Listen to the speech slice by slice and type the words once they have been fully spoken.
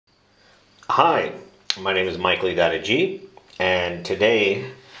Hi, my name is Michael and today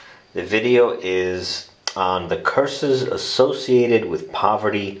the video is on the curses associated with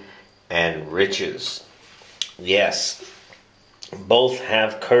poverty and riches. Yes, both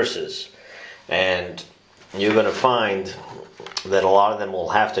have curses, and you're going to find that a lot of them will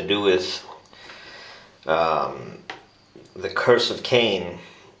have to do with the curse of Cain,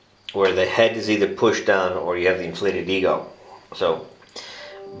 where the head is either pushed down or you have the inflated ego. So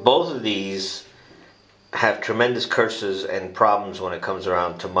both of these have tremendous curses and problems when it comes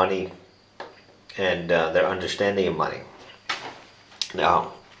around to money and their understanding of money.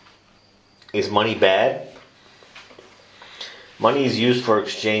 Now, is money bad? Money is used for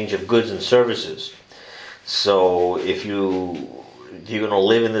exchange of goods and services. So if you're going to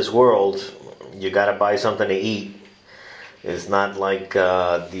live in this world, you got to buy something to eat. It's not like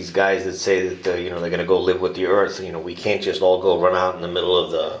these guys that say that they're going to go live with the earth. We can't just all go run out in the middle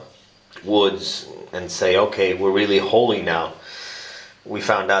of the woods and say, okay, we're really holy now. We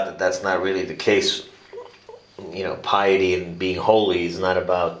found out that that's not really the case. Piety and being holy is not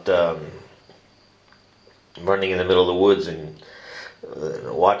about running in the middle of the woods and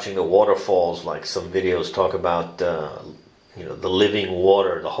watching the waterfalls, like some videos talk about. The living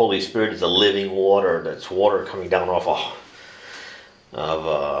water. The Holy Spirit is a living water. That's water coming down off of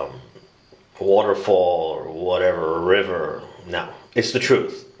a waterfall or whatever, a river. No, it's the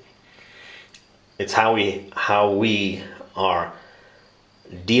truth. It's how we are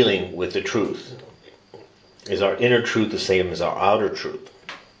dealing with the truth. Is our inner truth the same as our outer truth?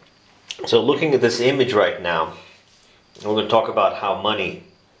 So looking at this image right now, we're going to talk about how money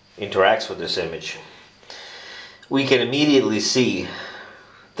interacts with this image. We can immediately see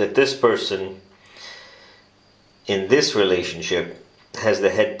that this person in this relationship has the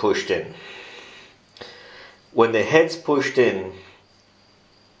head pushed in. When the head's pushed in,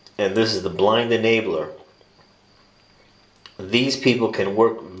 and this is the blind enabler, these people can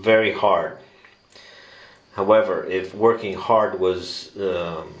work very hard. However, if working hard was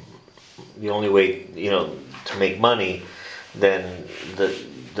the only way, to make money, then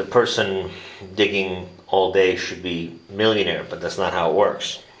the person digging all day should be millionaire, but that's not how it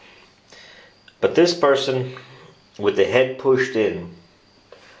works. But this person with the head pushed in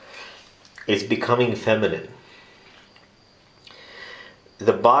is becoming feminine.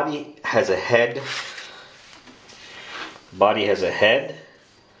 The body has a head. Body has a head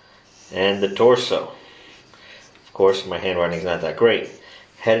and the torso. Of course, my handwriting is not that great.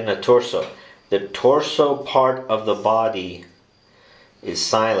 Head and a torso. The torso part of the body is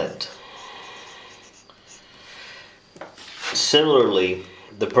silent. Similarly,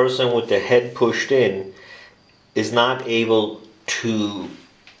 the person with the head pushed in is not able to,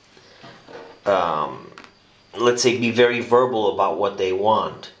 let's say, be very verbal about what they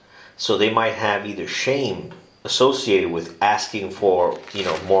want. So they might have either shame associated with asking for,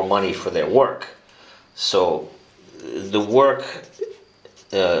 more money for their work. So the work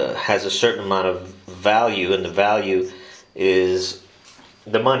has a certain amount of value, and the value is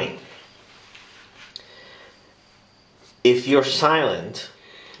the money. If you're silent,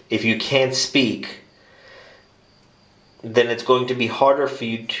 if you can't speak, then it's going to be harder for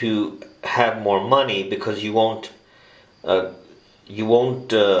you to have more money, because you won't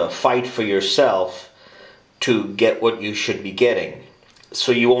fight for yourself to get what you should be getting.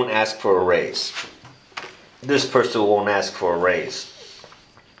 So you won't ask for a raise. This person won't ask for a raise.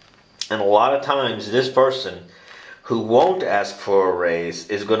 And a lot of times this person who won't ask for a raise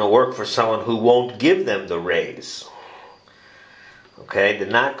is going to work for someone who won't give them the raise. Okay, they're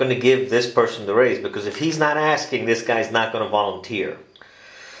not going to give this person the raise, because if he's not asking, this guy's not going to volunteer.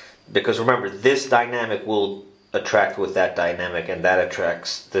 Because remember, this dynamic will attract with that dynamic, and that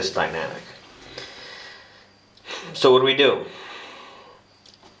attracts this dynamic. So what do?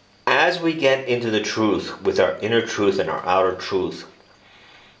 As we get into the truth with our inner truth and our outer truth,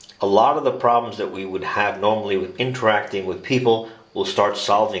 a lot of the problems that we would have normally with interacting with people will start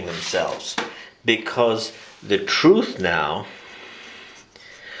solving themselves. Because the truth now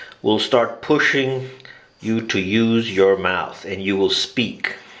will start pushing you to use your mouth, and you will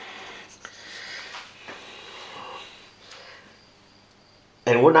speak.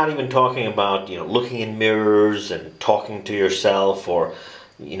 And we're not even talking about, looking in mirrors and talking to yourself, or,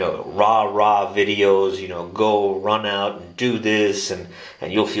 rah videos, go run out and do this and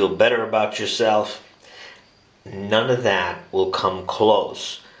you'll feel better about yourself. None of that will come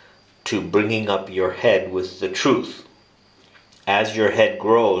close to bringing up your head with the truth. As your head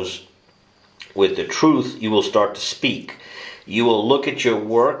grows with the truth, you will start to speak. You will look at your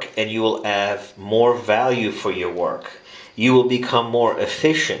work and you will have more value for your work. you will become more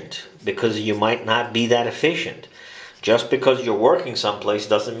efficient, because you might not be that efficient. Just because you're working someplace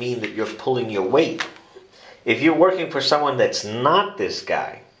doesn't mean that you're pulling your weight. If you're working for someone that's not this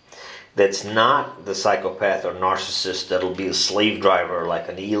guy, that's not the psychopath or narcissist that'll be a slave driver like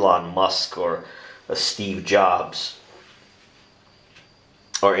an Elon Musk or a Steve Jobs,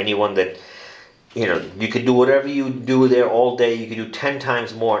 or anyone that, you could do whatever you do there all day, you could do 10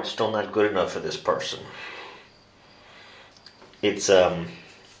 times more, it's still not good enough for this person. It's a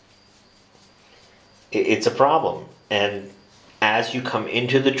problem. And as you come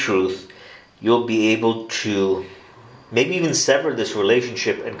into the truth, you'll be able to maybe even sever this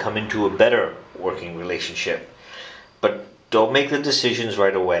relationship and come into a better working relationship. But don't make the decisions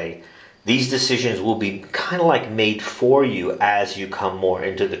right away. These decisions will be kind of like made for you as you come more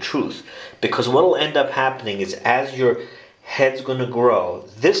into the truth. Because what will end up happening is, as your head's going to grow,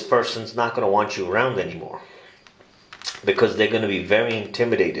 this person's not going to want you around anymore, because they're going to be very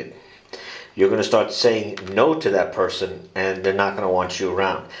intimidated. You're going to start saying no to that person, and they're not going to want you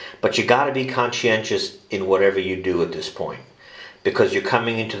around. But you got to be conscientious in whatever you do at this point, because you're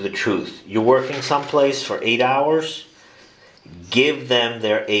coming into the truth. You're working someplace for 8 hours. Give them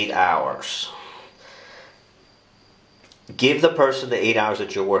their 8 hours. Give the person the 8 hours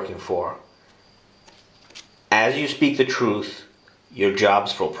that you're working for. As you speak the truth, your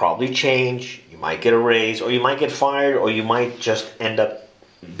jobs will probably change. You might get a raise, or you might get fired, or you might just end up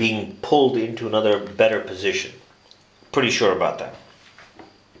being pulled into another better position. Pretty sure about that.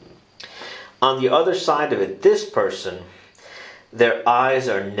 On the other side of it, this person, their eyes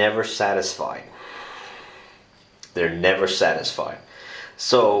are never satisfied. They're never satisfied.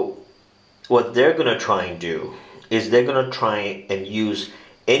 So what they're going to try and do is they're going to try and use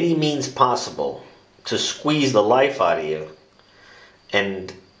any means possible to squeeze the life out of you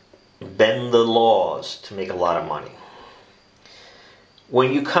and bend the laws to make a lot of money.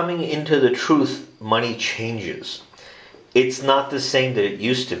 When you're coming into the truth, money changes. It's not the same that it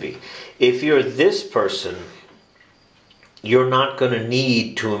used to be. If you're this person, you're not going to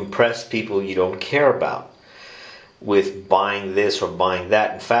need to impress people you don't care about with buying this or buying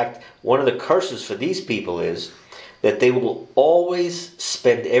that. In fact, one of the curses for these people is that they will always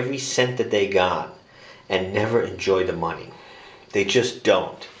spend every cent that they got and never enjoy the money. They just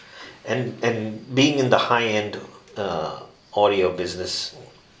don't. And being in the high-end audio business,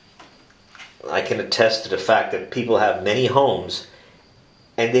 I can attest to the fact that people have many homes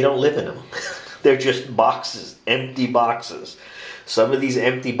and they don't live in them. They're just boxes, empty boxes. Some of these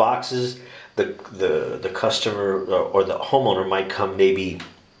empty boxes, the customer or the homeowner might come maybe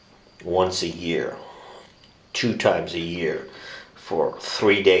once a year, 2 times a year, for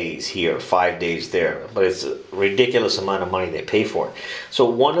 3 days here, 5 days there. But it's a ridiculous amount of money they pay for it. So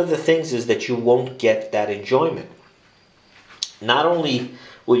one of the things is that you won't get that enjoyment. Not only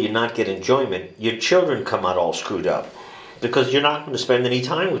will you not get enjoyment, your children come out all screwed up, because you're not going to spend any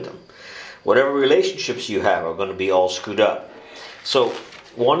time with them. Whatever relationships you have are going to be all screwed up. So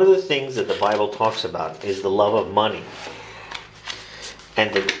one of the things that the Bible talks about is the love of money.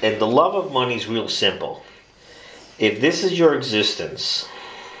 And the love of money is real simple. If this is your existence,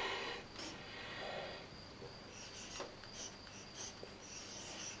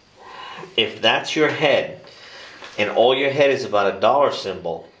 if that's your head, and all your head is about a dollar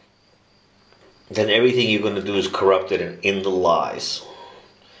symbol, then everything you're going to do is corrupted and in the lies.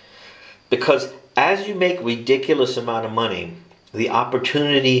 Because as you make ridiculous amount of money,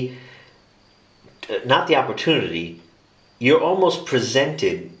 you're almost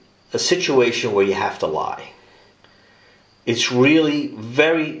presented a situation where you have to lie. It's very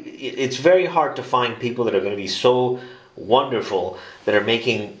hard to find people that are going to be so wonderful that are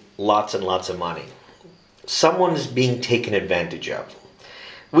making lots and lots of money. Someone is being taken advantage of.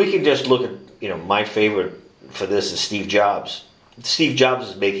 We can just look at, my favorite for this is Steve Jobs. Steve Jobs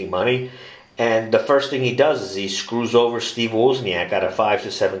is making money, and the first thing he does is he screws over Steve Wozniak out of $5,000 to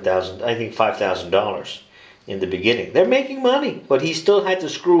 $7,000, I think $5,000 in the beginning. They're making money, but he still had to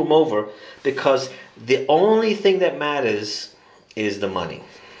screw him over, because the only thing that matters is the money.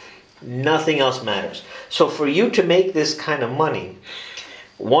 Nothing else matters. So for you to make this kind of money,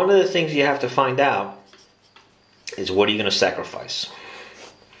 one of the things you have to find out is, what are you going to sacrifice?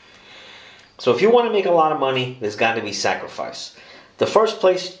 So if you want to make a lot of money, there's got to be sacrifice. The first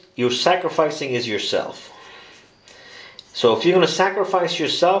place you're sacrificing is yourself. So if you're going to sacrifice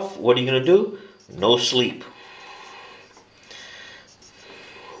yourself, what are you going to do? No sleep.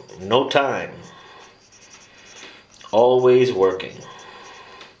 No time. Always working.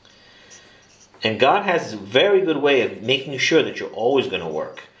 And God has a very good way of making sure that you're always going to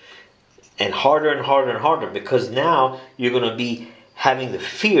work. and harder and harder and harder, because now you're going to be having the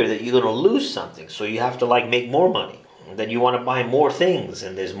fear that you're going to lose something. So you have to like make more money. And then you want to buy more things,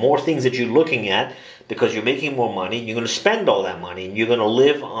 and there's more things that you're looking at because you're making more money. You're going to spend all that money, and you're going to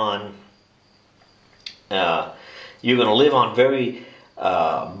live on very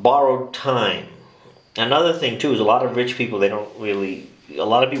borrowed time. Another thing too is a lot of rich people, a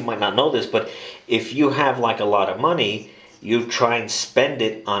lot of people might not know this, but if you have like a lot of money, you try and spend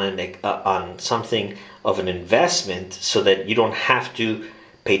it on something of an investment so that you don't have to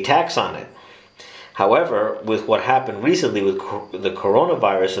pay tax on it. However, with what happened recently with the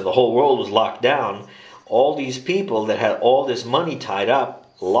coronavirus and the whole world was locked down, all these people that had all this money tied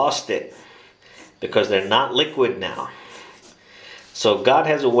up lost it because they're not liquid now. So God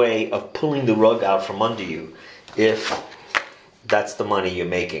has a way of pulling the rug out from under you if that's the money you're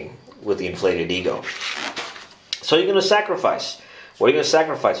making with the inflated ego. So you're going to sacrifice. What are you going to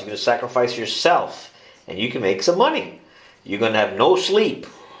sacrifice? You're going to sacrifice yourself, and you can make some money. You're going to have no sleep.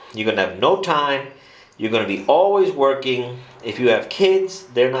 You're going to have no time. You're going to be always working. If you have kids,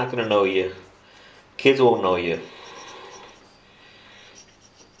 they're not going to know you. Kids won't know you.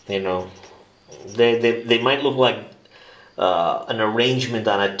 You know, they might look like an arrangement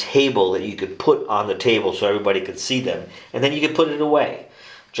on a table that you could put on the table so everybody could see them, and then you could put it away.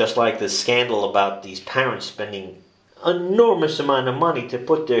 Just like the scandal about these parents spending enormous amount of money to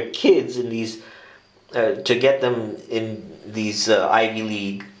put their kids in these, to get them in these Ivy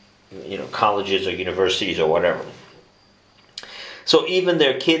League, colleges or universities or whatever. So even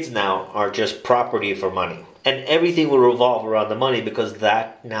their kids now are just property for money, and everything will revolve around the money because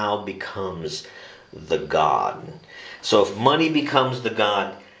that now becomes the God. So if money becomes the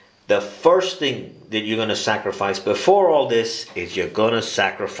God, the first thing that you're going to sacrifice before all this is you're going to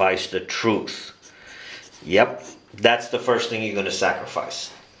sacrifice the truth. Yep, that's the first thing you're going to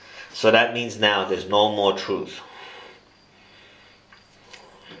sacrifice. So that means now there's no more truth.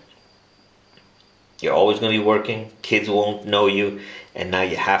 You're always going to be working, kids won't know you, and now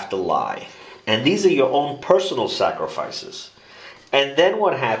you have to lie. And these are your own personal sacrifices. And then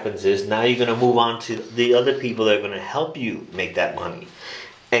what happens is now you're going to move on to the other people that are going to help you make that money.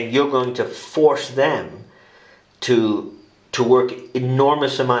 And you're going to force them to work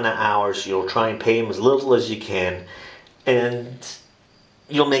enormous amount of hours. You'll try and pay them as little as you can, and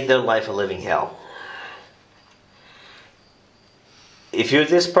you'll make their life a living hell. If you're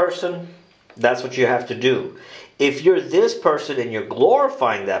this person, that's what you have to do. If you're this person and you're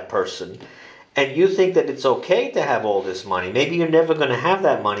glorifying that person, and you think that it's okay to have all this money, maybe you're never going to have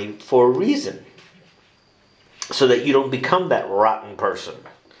that money for a reason, so that you don't become that rotten person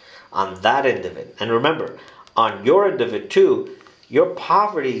on that end of it. And remember, on your end of it too, your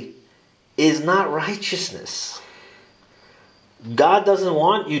poverty is not righteousness. God doesn't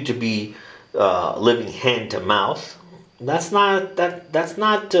want you to be living hand to mouth. That's not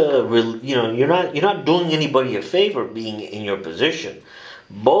you're not doing anybody a favor being in your position.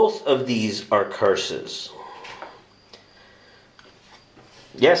 Both of these are curses.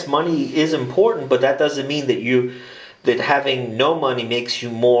 Yes, money is important, but that doesn't mean that having no money makes you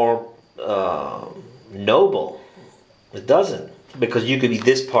more noble. It doesn't, because you could be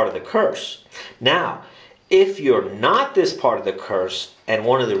this part of the curse. Now, if you're not this part of the curse, and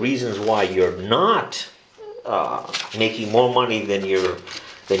one of the reasons why you're not making more money than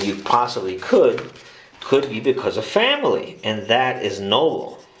you possibly could be because of family, and that is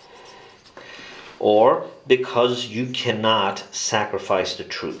noble. Or because you cannot sacrifice the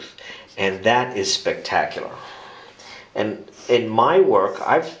truth, and that is spectacular. And in my work,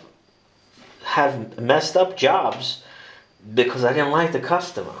 I've messed up jobs because I didn't like the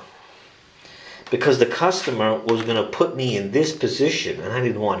customer. Because the customer was going to put me in this position, and I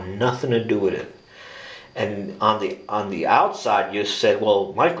didn't want nothing to do with it. And on the outside, you said,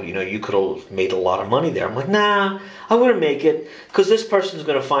 well, Michael, you could have made a lot of money there. I'm like, nah, I wouldn't make it, because this person's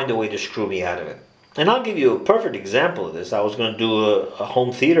going to find a way to screw me out of it. And I'll give you a perfect example of this. I was going to do a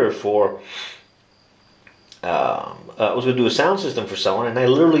home theater for, I was going to do a sound system for someone, and I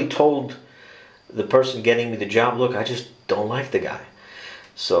literally told the person getting me the job, look, I just don't like the guy.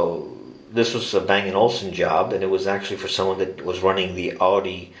 So this was a Bang & Olufsen job, and it was actually for someone that was running the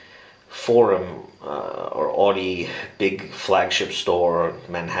Audi Forum or Audi big flagship store,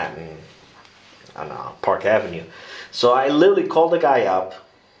 Manhattan, on Park Avenue. So I literally called the guy up,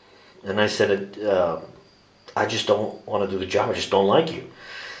 and I said, I just don't want to do the job. I just don't like you.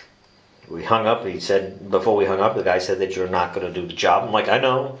 We hung up. He said, before we hung up, the guy said that you're not going to do the job. I'm like, I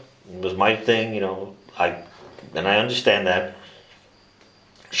know. It was my thing, and I understand that.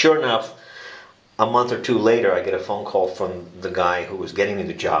 Sure enough, a month or two later, I get a phone call from the guy who was getting me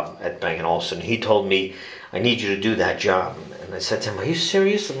the job at Bang & Olufsen. He told me, I need you to do that job. And I said to him, are you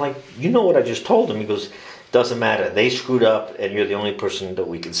serious? I'm like, you know what I just told him? He goes, doesn't matter. They screwed up and you're the only person that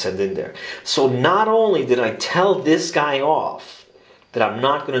we can send in there. So not only did I tell this guy off that I'm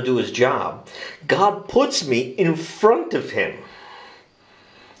not going to do his job, God puts me in front of him.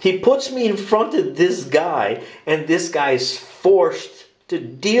 He puts me in front of this guy, and this guy is forced to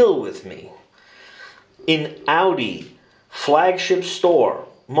deal with me. In Audi, flagship store,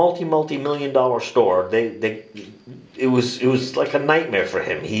 multi-million dollar store, it was like a nightmare for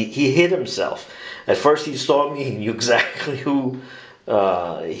him. He hid himself. At first he saw me, he knew exactly who,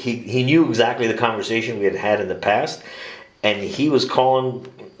 he knew exactly the conversation we had had in the past, and he was calling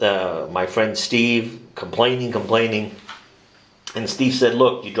my friend Steve, complaining, and Steve said,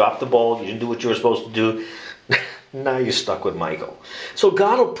 look, you dropped the ball, you didn't do what you were supposed to do, now you're stuck with Michael. So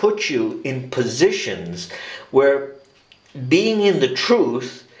God will put you in positions where being in the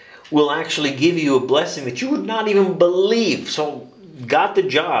truth will actually give you a blessing that you would not even believe. So got the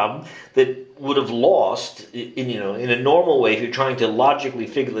job that would have lost in a normal way. If you're trying to logically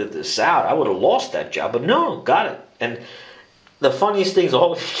figure this out, I would have lost that job, but no, got it. And the funniest thing is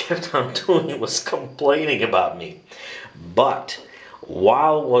all he kept on doing was complaining about me. But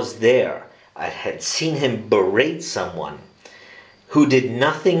while I was there, I had seen him berate someone who did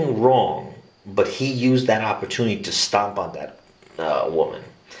nothing wrong, but he used that opportunity to stomp on that woman.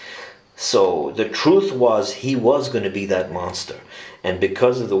 So the truth was, he was going to be that monster. And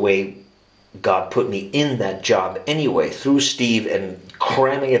because of the way God put me in that job anyway, through Steve and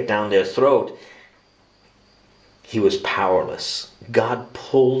cramming it down their throat, he was powerless. God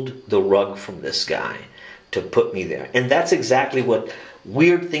pulled the rug from this guy to put me there. And that's exactly what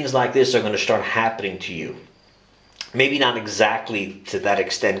weird things like this are going to start happening to you. Maybe not exactly to that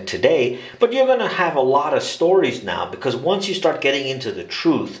extent today, but you're going to have a lot of stories now, because once you start getting into the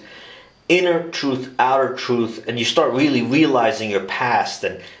truth, inner truth, outer truth, and you start really realizing your past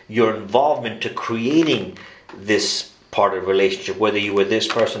and your involvement to creating this part of the relationship, whether you were this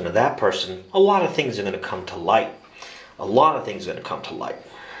person or that person, a lot of things are going to come to light. A lot of things are going to come to light.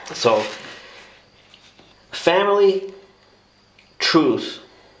 So, family truth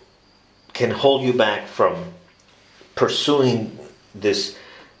can hold you back from pursuing this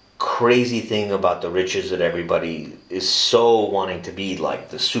crazy thing about the riches that everybody is so wanting to be, like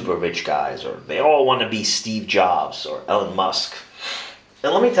the super rich guys, or they all want to be Steve Jobs or Elon Musk.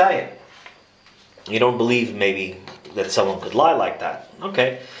 And let me tell you, you don't believe maybe that someone could lie like that.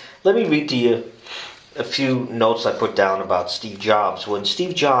 Okay, let me read to you a few notes I put down about Steve Jobs. When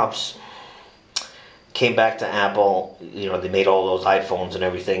Steve Jobs came back to Apple, they made all those iPhones and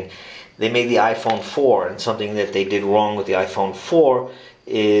everything. They made the iPhone 4, and something that they did wrong with the iPhone 4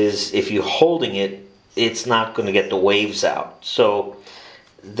 is if you're holding it, it's not going to get the waves out. So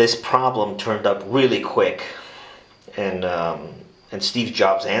this problem turned up really quick, and Steve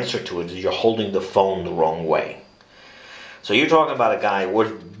Jobs' answer to it is you're holding the phone the wrong way. So you're talking about a guy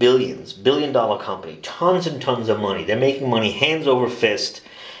worth billions, billion-dollar company, tons and tons of money. They're making money hands over fist,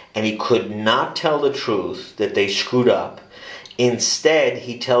 and he could not tell the truth that they screwed up. Instead,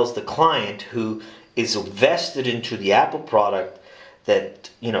 he tells the client who is vested into the Apple product that,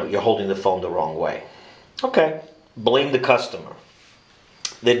 you're holding the phone the wrong way. Okay, blame the customer.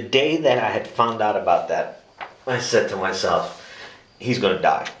 The day that I had found out about that, I said to myself, he's going to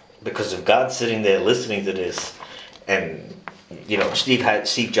die. Because if God's sitting there listening to this, and,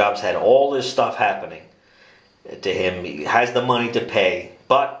 Steve Jobs had all this stuff happening to him, he has the money to pay,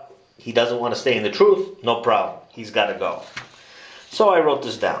 but he doesn't want to stay in the truth, no problem. He's got to go. So I wrote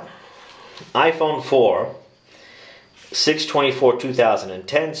this down. iPhone 4,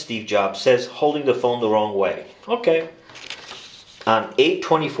 6/24/2010, Steve Jobs says, holding the phone the wrong way. Okay. On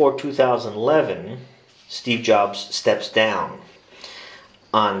 8/24/2011, Steve Jobs steps down.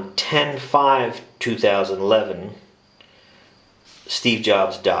 On 10/5/2011, Steve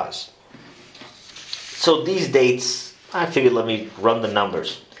Jobs dies. So these dates, I figured let me run the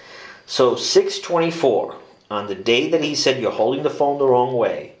numbers. So 6/24, on the day that he said you're holding the phone the wrong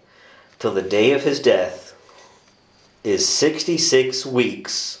way, till the day of his death, is 66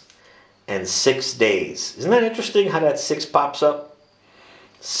 weeks and 6 days. Isn't that interesting how that 6 pops up?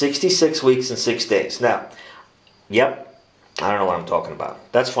 66 weeks and 6 days. Now, yep, I don't know what I'm talking about.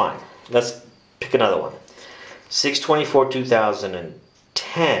 That's fine. Let's pick another one.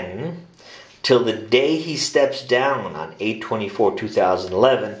 6/24/2010 till the day he steps down on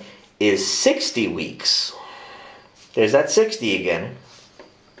 8/24/2011 is 60 weeks. There's that 60 again.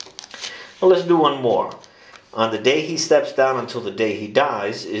 Well, let's do one more. On the day he steps down until the day he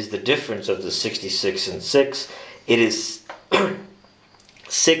dies is the difference of the 66 and 6. It is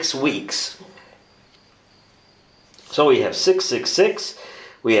 6 weeks. So we have 666,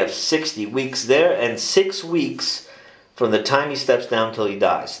 we have 60 weeks there, and 6 weeks from the time he steps down till he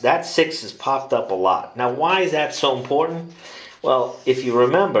dies. That 6 has popped up a lot. Now, why is that so important? Well, if you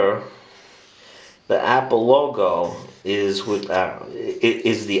remember, the Apple logo is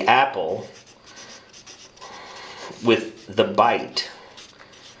the apple with the bite.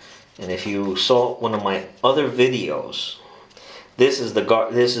 And if you saw one of my other videos, this is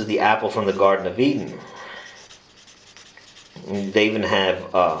the apple from the Garden of Eden. They even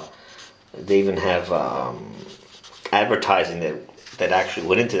have advertising that actually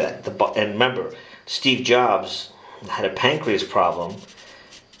went into that. And remember, Steve Jobs had a pancreas problem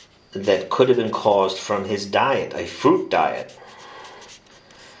that could have been caused from his diet, a fruit diet.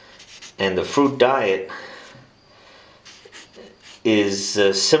 And the fruit diet is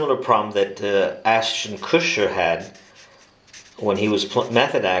a similar problem that Ashton Kutcher had when he was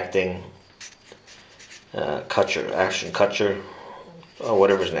method acting. Ashton Kutcher, or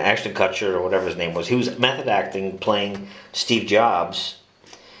whatever his name, Ashton Kutcher, or whatever his name was. He was method acting, playing Steve Jobs,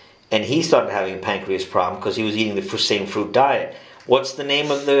 and he started having a pancreas problem because he was eating the same fruit diet. What's the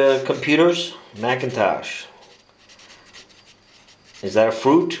name of the computers? Macintosh. Is that a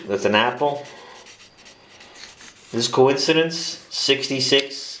fruit? That's an apple? This coincidence?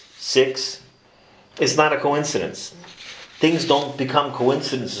 66, 6? It's not a coincidence. Things don't become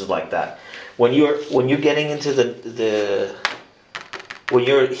coincidences like that. When you're getting into when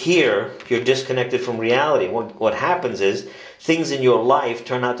you're here, you're disconnected from reality. What happens is things in your life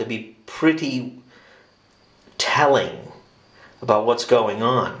turn out to be pretty telling about what's going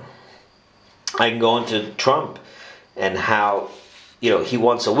on. I can go into Trump and how, he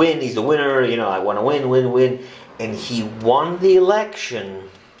wants to win. He's the winner. I want to win. And he won the election,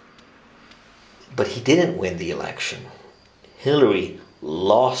 but he didn't win the election. Hillary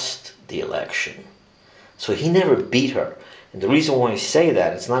lost the election. So he never beat her. And the reason why I say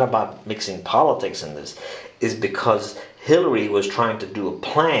that, it's not about mixing politics in this, is because Hillary was trying to do a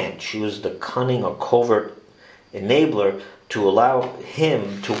plan. She was the cunning or covert enabler to allow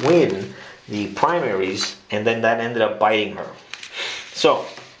him to win the primaries, and then that ended up biting her. So,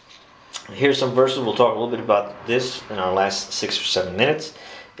 here's some verses. We'll talk a little bit about this in our last 6 or 7 minutes.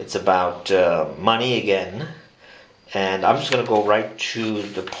 It's about money again. And I'm just going to go right to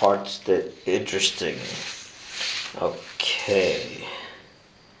the parts that are interesting. Okay,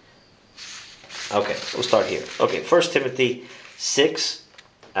 we'll start here. Okay, 1 Timothy 6.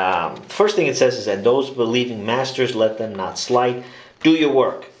 First thing it says is, and those believing masters, let them not slight. Do your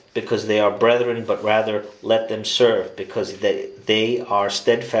work, because they are brethren, but rather let them serve, because they are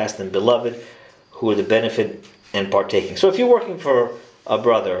steadfast and beloved, who are the benefit and partaking. So if you're working for a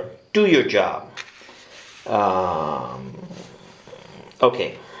brother, do your job.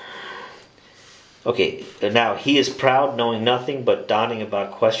 Okay, now he is proud, knowing nothing, but dawning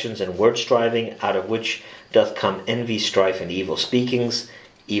about questions and word striving, out of which doth come envy, strife, and evil speakings,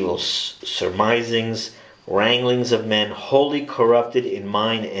 evil surmisings, wranglings of men, wholly corrupted in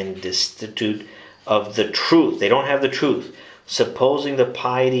mind and destitute of the truth. They don't have the truth. Supposing the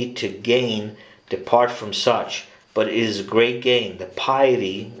piety to gain, depart from such. But it is a great gain. The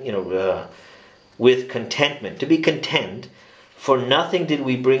piety, with contentment, to be content. For nothing did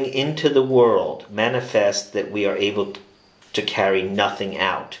we bring into the world, manifest that we are able to carry nothing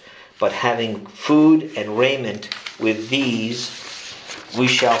out. But having food and raiment, with these we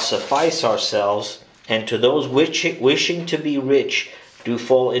shall suffice ourselves. And to those wishing to be rich do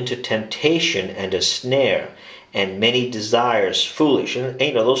fall into temptation and a snare, and many desires foolish. And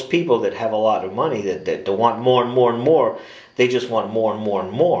those people that have a lot of money, that want more and more and more, they just want more and more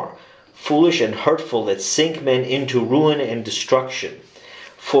and more. Foolish and hurtful, that sink men into ruin and destruction.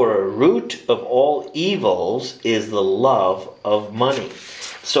 For a root of all evils is the love of money.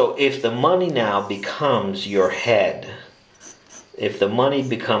 So if the money now becomes your head,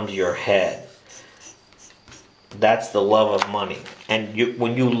 that's the love of money. And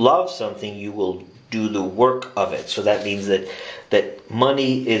when you love something, you will do the work of it. So that means that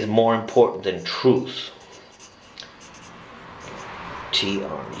money is more important than truth.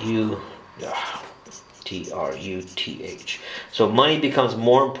 Truth. So money becomes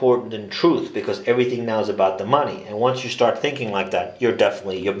more important than truth, because everything now is about the money. And once you start thinking like that, you're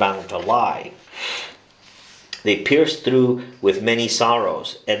bound to lie. They pierce through with many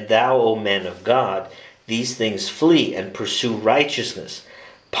sorrows. And thou, O man of God, these things flee, and pursue righteousness,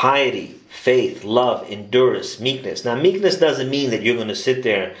 piety, faith, love, endurance, meekness. Now, meekness doesn't mean that you're going to sit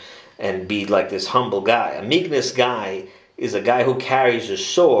there and be like this humble guy. A meekness guy is a guy who carries a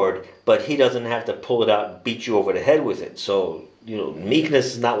sword, but he doesn't have to pull it out and beat you over the head with it. So, meekness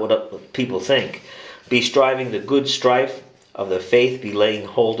is not what people think. Be striving the good strife of the faith, be laying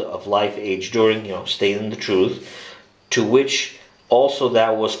hold of life, age during, stay in the truth, to which also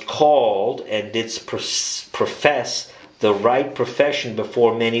thou wast called, and didst profess the right profession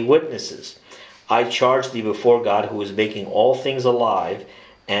before many witnesses. I charge thee before God, who is making all things alive,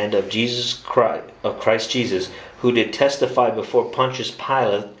 and of Christ Jesus, who did testify before Pontius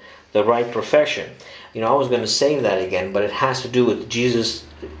Pilate the right profession. I was going to say that again, but it has to do with Jesus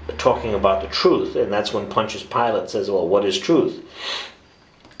talking about the truth, and that's when Pontius Pilate says, well, what is truth?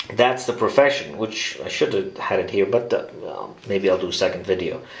 That's the profession, which I should have had it here, but maybe I'll do a second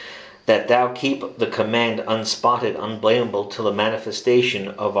video. That thou keep the command unspotted, unblameable, till the manifestation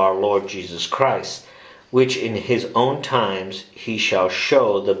of our Lord Jesus Christ, which in his own times he shall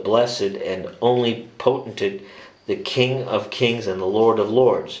show the blessed and only potentate, the King of kings and the Lord of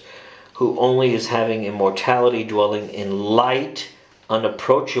lords, who only is having immortality, dwelling in light,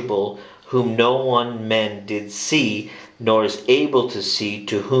 unapproachable, whom no one man did see, nor is able to see,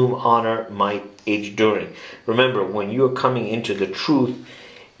 to whom honor might age during. Remember, when you are coming into the truth,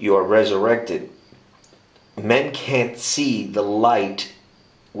 you are resurrected. Men can't see the light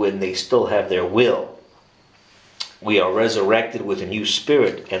when they still have their will. We are resurrected with a new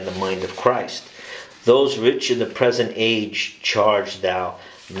spirit and the mind of Christ. Those rich in the present age charge thou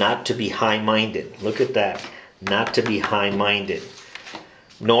not to be high-minded. Look at that. Not to be high-minded,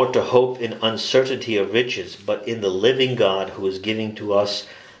 nor to hope in uncertainty of riches, but in the living God, who is giving to us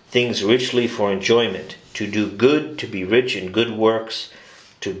things richly for enjoyment, to do good, to be rich in good works,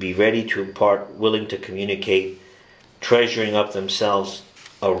 to be ready to impart, willing to communicate, treasuring up themselves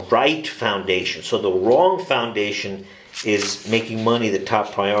a right foundation. So the wrong foundation is making money the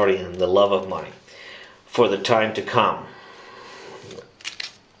top priority and the love of money for the time to come.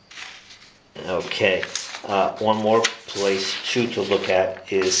 Okay, one more place too to look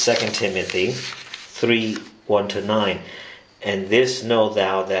at is 2 Timothy 3, 1-9. And this know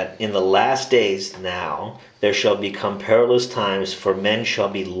thou, that in the last days now there shall become perilous times, for men shall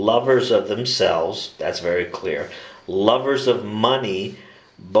be lovers of themselves, that's very clear, lovers of money,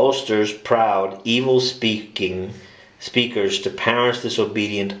 boasters, proud, evil speakers, to parents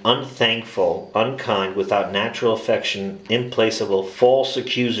disobedient, unthankful, unkind, without natural affection, implacable, false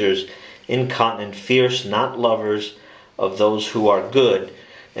accusers, incontinent, fierce, not lovers of those who are good.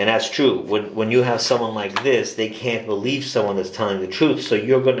 And that's true. When you have someone like this, they can't believe someone that's telling the truth. So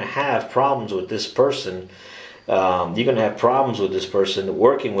you're going to have problems with this person. You're going to have problems with this person,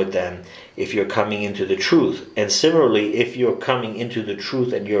 working with them, if you're coming into the truth. And similarly, if you're coming into the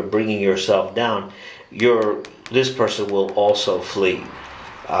truth and you're bringing yourself down, this person will also flee.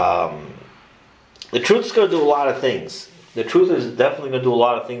 The truth's going to do a lot of things. The truth is definitely going to do a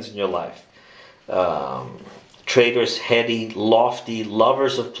lot of things in your life. Traitors, heady, lofty,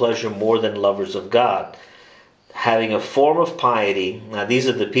 lovers of pleasure more than lovers of God, having a form of piety. Now these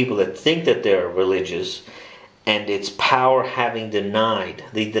are the people that think that they're religious, and its power having denied,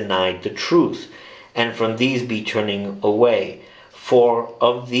 they denied the truth, and from these be turning away. For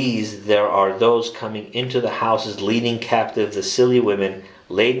of these there are those coming into the houses, leading captive the silly women,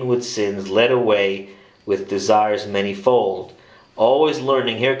 laden with sins, led away with desires manifold. Always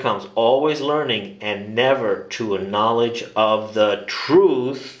learning, here it comes, always learning, and never to a knowledge of the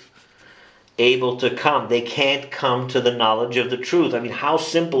truth able to come. They can't come to the knowledge of the truth. I mean, how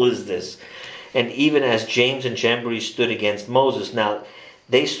simple is this? And even as James and Jambres stood against Moses. Now,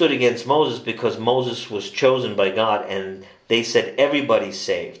 they stood against Moses because Moses was chosen by God, and they said everybody's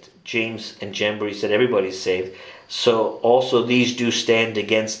saved. James and Jambres said everybody's saved. So also these do stand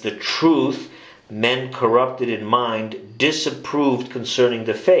against the truth, men corrupted in mind, disapproved concerning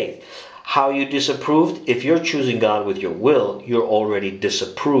the faith. How are you disapproved? If you're choosing God with your will, you're already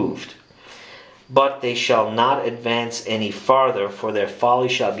disapproved. But they shall not advance any farther, for their folly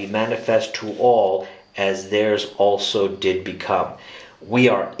shall be manifest to all, as theirs also did become. We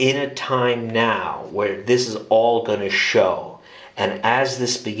are in a time now where this is all going to show. And as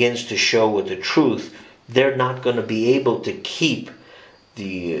this begins to show with the truth, they're not going to be able to keep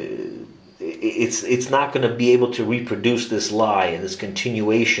it's not going to be able to reproduce this lie and this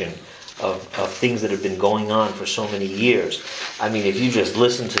continuation of things that have been going on for so many years. I mean, if you just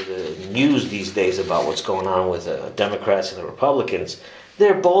listen to the news these days about what's going on with the Democrats and the Republicans,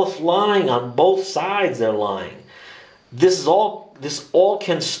 they're both lying. On both sides they're lying. This all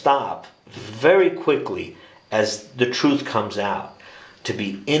can stop very quickly as the truth comes out. To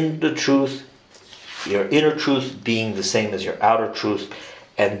be in the truth, your inner truth being the same as your outer truth,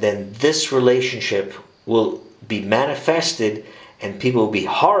 and then this relationship will be manifested, and people will be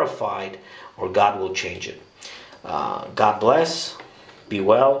horrified, or God will change it. God bless. Be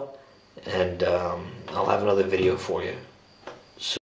well, and I'll have another video for you.